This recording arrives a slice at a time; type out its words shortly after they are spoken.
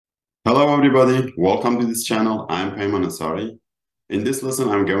Hello everybody, welcome to this channel. I'm Payman Asari. In this lesson,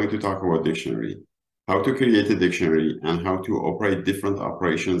 I'm going to talk about dictionary, how to create a dictionary, and how to operate different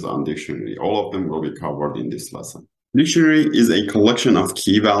operations on dictionary. All of them will be covered in this lesson. Dictionary is a collection of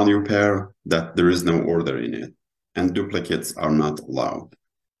key-value pair that there is no order in it, and duplicates are not allowed.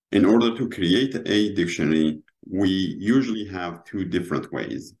 In order to create a dictionary, we usually have two different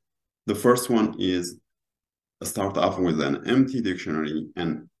ways. The first one is start off with an empty dictionary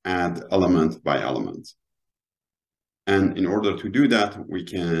and add element by element. And in order to do that, we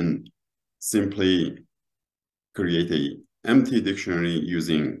can simply create an empty dictionary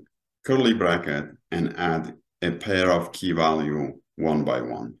using curly bracket and add a pair of key value one by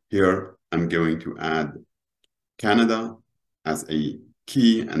one. Here, I'm going to add Canada as a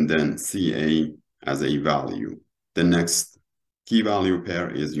key and then CA as a value. The next key value pair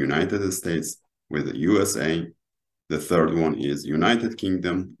is United States with USA. The third one is United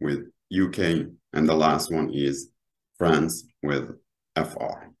Kingdom with UK. And the last one is France with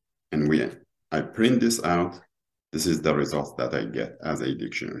FR. And I print this out. This is the result that I get as a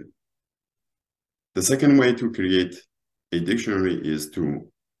dictionary. The second way to create a dictionary is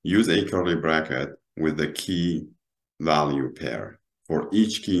to use a curly bracket with the key value pair. For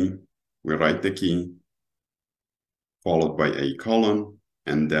each key, we write the key, followed by a colon,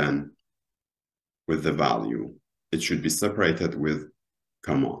 and then with the value. It should be separated with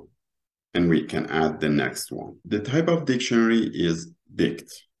comma, and we can add the next one. The type of dictionary is dict,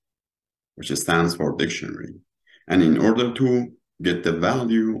 which stands for dictionary. And in order to get the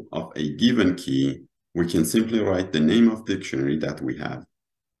value of a given key, we can simply write the name of dictionary that we have,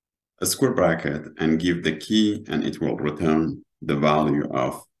 a square bracket, and give the key, and it will return the value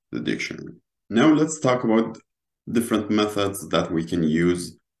of the dictionary. Now let's talk about different methods that we can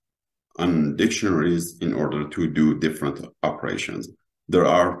use on dictionaries in order to do different operations. There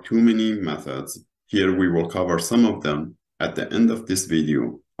are too many methods. Here we will cover some of them. At the end of this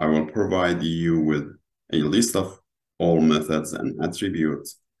video, I will provide you with a list of all methods and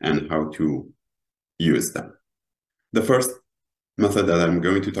attributes and how to use them. The first method that I'm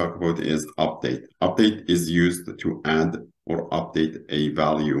going to talk about is update. Update is used to add or update a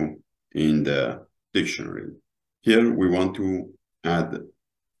value in the dictionary. Here we want to add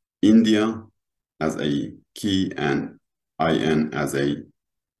India as a key and IN as a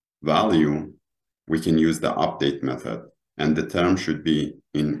value. We can use the update method, and the term should be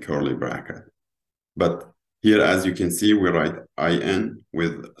in curly bracket. But here, as you can see, we write IN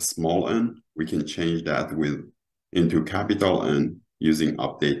with small n. We can change that into capital N using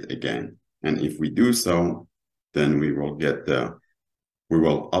update again. And if we do so, then we will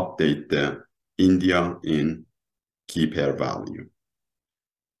update the India in key pair value.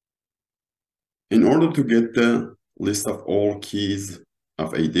 In order to get the list of all keys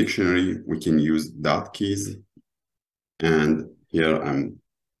of a dictionary, we can use dot keys. And here I'm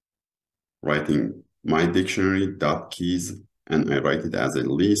writing my dictionary dot keys, and I write it as a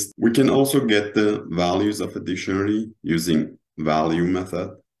list. We can also get the values of a dictionary using value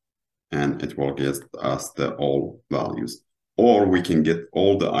method, and it will get us the all values. Or we can get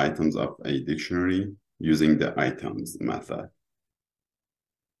all the items of a dictionary using the items method.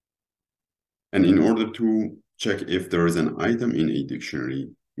 And in order to check if there is an item in a dictionary,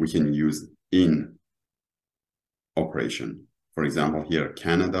 we can use in operation. For example, here,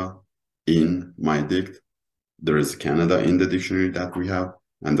 Canada in my dict. There is Canada in the dictionary that we have,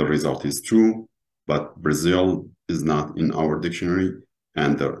 and the result is true, but Brazil is not in our dictionary,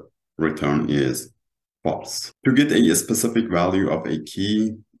 and the return is false. To get a specific value of a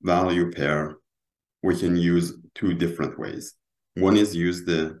key value pair, we can use two different ways. One is use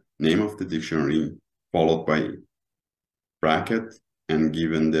the name of the dictionary followed by bracket and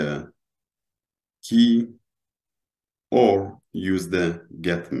given the key, or use the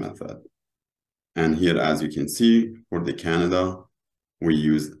get method. And here, as you can see, for the Canada, we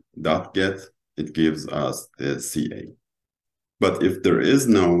use .get. It gives us the CA. But if there is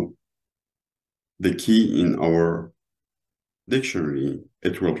no the key in our dictionary,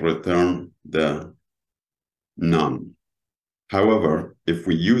 it will return the none. However, if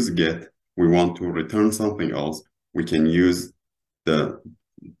we use get, we want to return something else, we can change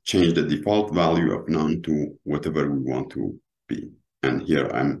the default value of none to whatever we want to be. And here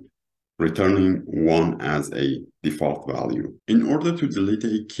I'm returning 1 as a default value. In order to delete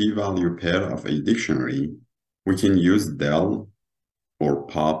a key value pair of a dictionary, we can use del or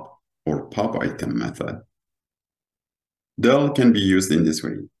pop item method. Del can be used in this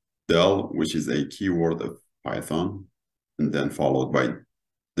way. Del, which is a keyword of Python, and then followed by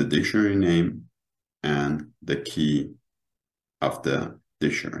the dictionary name and the key of the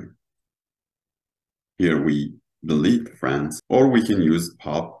dictionary. Here we delete France, or we can use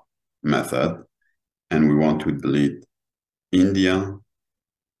pop method, and we want to delete India.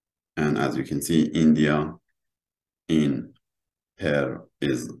 And as you can see, India in pair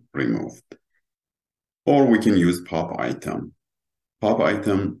is removed. Or we can use pop item. Pop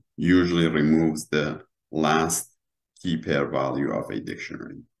item usually removes the last key pair value of a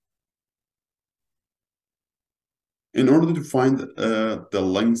dictionary. In order to find the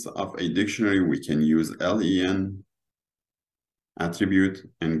length of a dictionary, we can use len attribute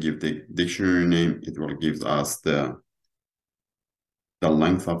and give the dictionary name. It will give us the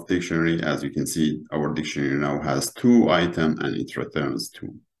length of dictionary. As you can see, our dictionary now has 2 items and it returns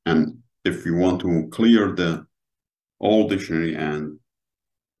 2. And if we want to clear the old dictionary and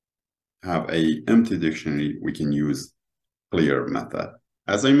have a empty dictionary, we can use clear method.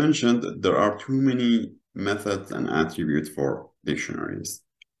 As I mentioned, there are too many methods and attributes for dictionaries.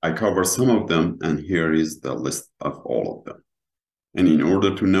 I cover some of them, and here is the list of all of them. And in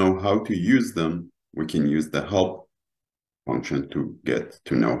order to know how to use them, we can use the help function to get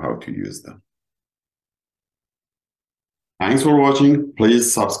to know how to use them. Thanks for watching.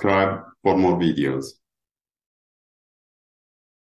 Please subscribe for more videos.